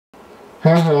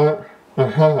Hey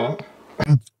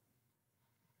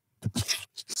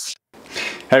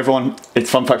everyone, it's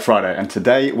Fun Fact Friday and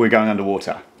today we're going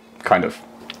underwater, kind of.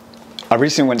 I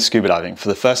recently went scuba diving for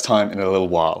the first time in a little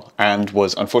while and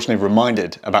was unfortunately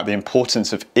reminded about the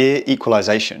importance of ear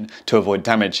equalization to avoid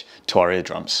damage to our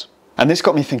eardrums. And this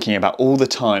got me thinking about all the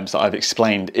times that I've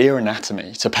explained ear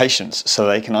anatomy to patients so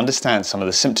they can understand some of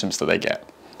the symptoms that they get.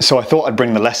 So I thought I'd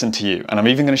bring the lesson to you, and I'm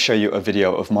even going to show you a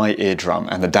video of my eardrum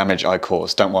and the damage I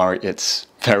caused. Don't worry, it's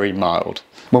very mild.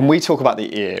 When we talk about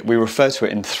the ear, we refer to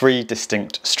it in three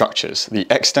distinct structures: the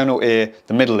external ear,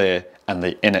 the middle ear, and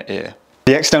the inner ear.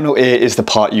 The external ear is the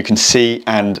part you can see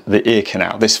and the ear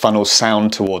canal. This funnels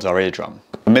sound towards our eardrum.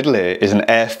 The middle ear is an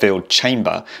air-filled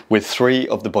chamber with three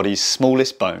of the body's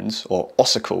smallest bones, or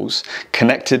ossicles,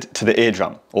 connected to the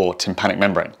eardrum, or tympanic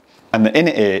membrane. And the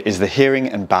inner ear is the hearing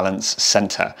and balance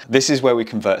center. This is where we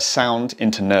convert sound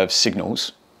into nerve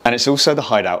signals. And it's also the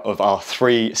hideout of our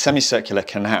three semicircular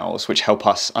canals, which help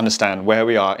us understand where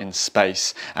we are in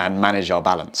space and manage our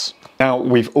balance. Now,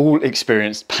 we've all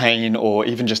experienced pain or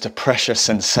even just a pressure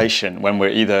sensation when we're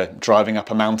either driving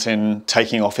up a mountain,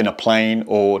 taking off in a plane,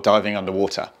 or diving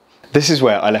underwater. This is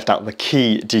where I left out the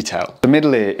key detail. The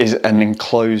middle ear is an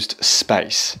enclosed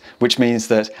space, which means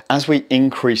that as we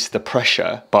increase the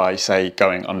pressure by, say,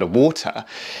 going underwater,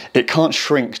 it can't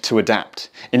shrink to adapt.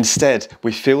 Instead,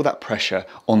 we feel that pressure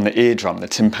on the eardrum, the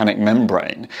tympanic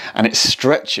membrane, and it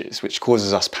stretches, which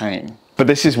causes us pain. But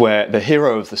this is where the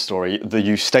hero of the story, the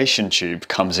Eustachian tube,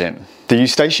 comes in. The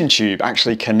Eustachian tube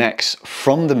actually connects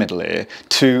from the middle ear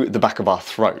to the back of our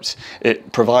throat.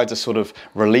 It provides a sort of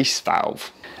release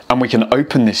valve. And we can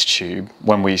open this tube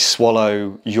when we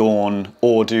swallow, yawn,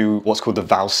 or do what's called the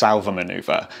Valsalva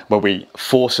maneuver, where we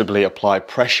forcibly apply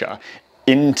pressure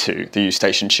into the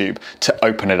Eustachian tube to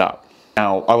open it up.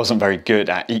 Now, I wasn't very good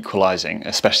at equalizing,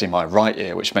 especially my right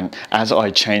ear, which meant as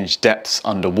I changed depths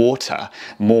underwater,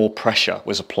 more pressure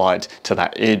was applied to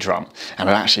that eardrum, and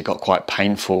it actually got quite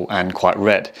painful and quite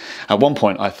red. At one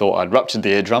point, I thought I'd ruptured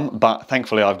the eardrum, but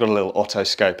thankfully I've got a little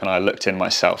otoscope and I looked in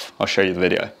myself. I'll show you the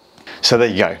video. So there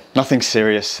you go, nothing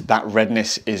serious. That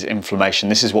redness is inflammation.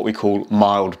 This is what we call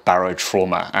mild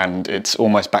barotrauma, and it's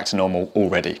almost back to normal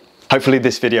already. Hopefully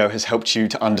this video has helped you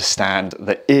to understand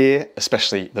the ear,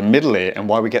 especially the middle ear, and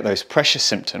why we get those pressure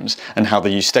symptoms and how the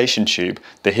Eustachian tube,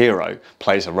 the hero,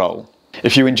 plays a role.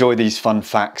 If you enjoy these fun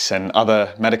facts and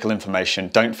other medical information,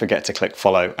 don't forget to click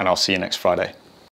follow, and I'll see you next Friday.